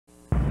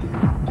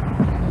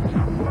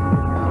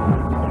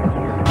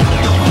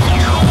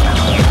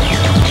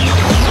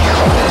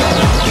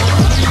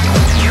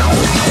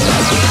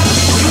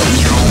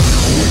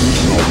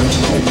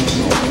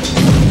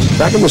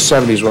Back in the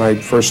 70s when I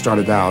first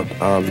started out,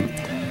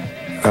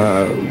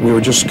 we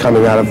were just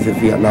coming out of the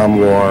Vietnam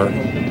War,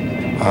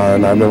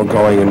 and I remember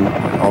going and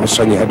all of a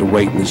sudden you had to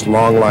wait in these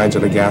long lines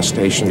at a gas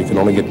station. You could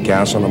only get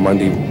gas on a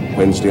Monday,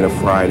 Wednesday, and a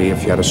Friday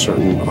if you had a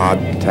certain odd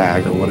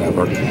tag or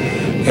whatever.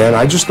 And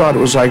I just thought it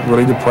was like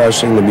really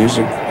depressing. The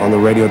music on the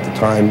radio at the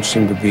time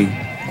seemed to be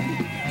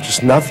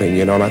just nothing,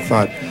 you know, and I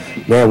thought,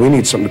 man, we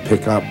need something to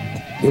pick up,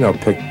 you know,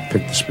 pick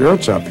the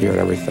spirits up here and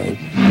everything.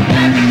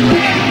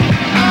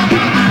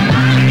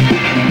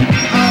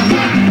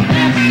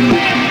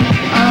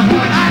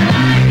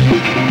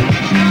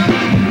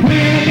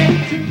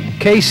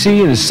 KC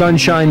and his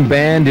Sunshine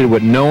Band did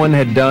what no one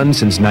had done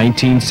since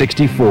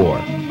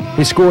 1964.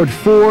 They scored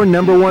 4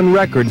 #1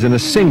 records in a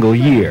single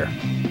year.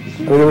 I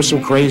mean, there were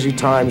some crazy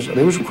times. I mean,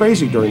 it was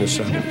crazy during the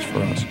 70s for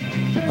us.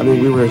 I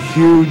mean, we were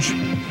huge.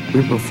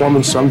 We performed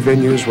in some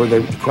venues where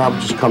the crowd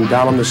would just come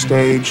down on the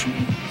stage,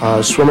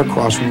 swim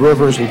across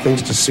rivers and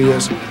things to see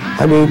us.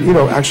 I mean, you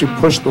know, actually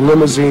push the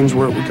limousines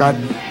where it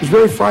was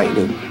very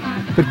frightening.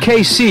 But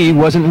KC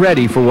wasn't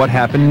ready for what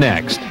happened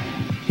next.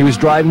 He was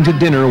driving to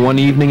dinner one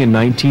evening in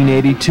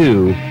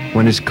 1982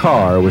 when his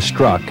car was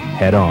struck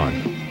head-on.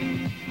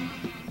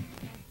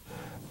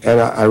 And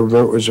I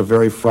remember it was a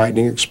very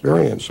frightening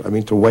experience. I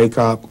mean, to wake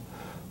up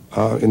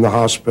in the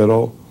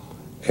hospital,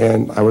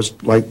 and I was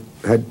like,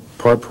 had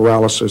part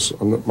paralysis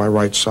on my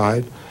right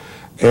side,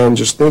 and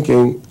just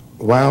thinking,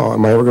 wow,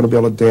 am I ever going to be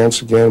able to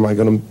dance again? Am I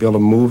going to be able to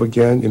move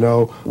again? You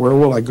know, where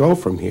will I go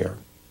from here?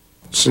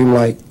 It seemed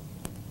like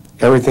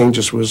everything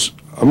just was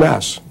a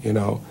mess, you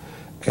know.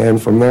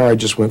 And from there, I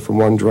just went from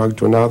one drug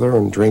to another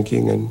and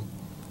drinking, and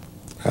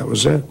that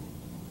was it.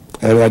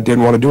 And I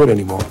didn't want to do it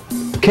anymore.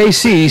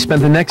 KC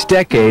spent the next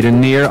decade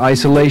in near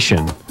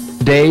isolation.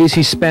 Days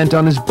he spent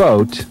on his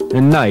boat,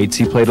 and nights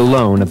he played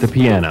alone at the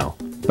piano.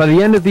 By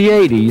the end of the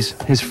 80s,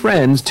 his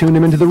friends tuned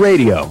him into the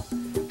radio.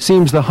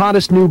 Seems the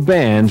hottest new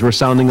bands were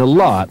sounding a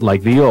lot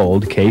like the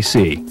old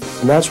KC.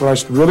 And that's when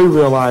I really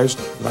realized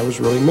that I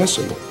was really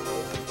missing it.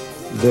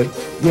 That,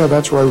 you know,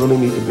 that's where I really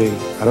need to be.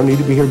 I don't need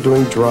to be here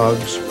doing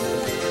drugs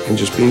and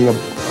just being a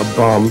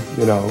bum,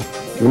 you know,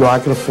 even though I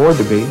can afford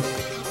to be.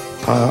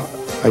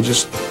 It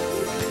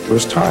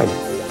was time.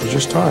 It was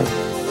just time.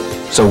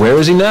 So where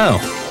is he now?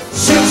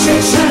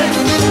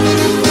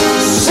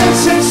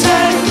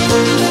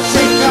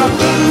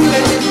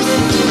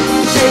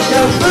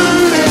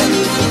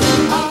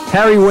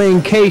 Harry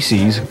Wayne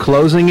Casey's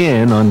closing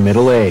in on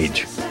middle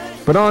age.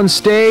 But on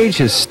stage,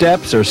 his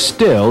steps are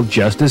still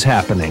just as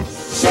happening.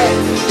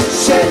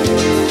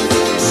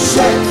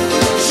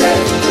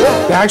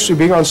 Actually,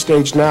 being on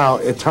stage now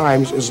at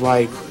times is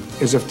like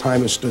as if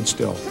time has stood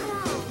still.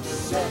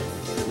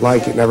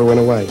 Like it never went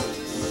away.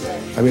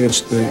 I mean,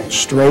 it's the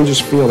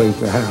strangest feeling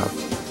to have,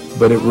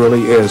 but it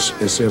really is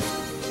as if,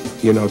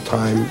 you know,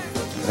 time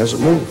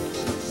hasn't moved.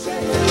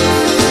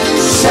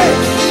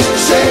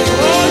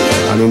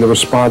 I mean, the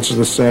response is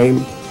the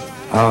same.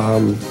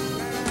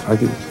 I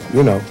could,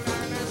 you know,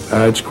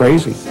 it's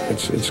crazy.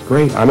 It's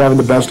great. I'm having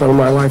the best time of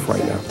my life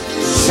right now.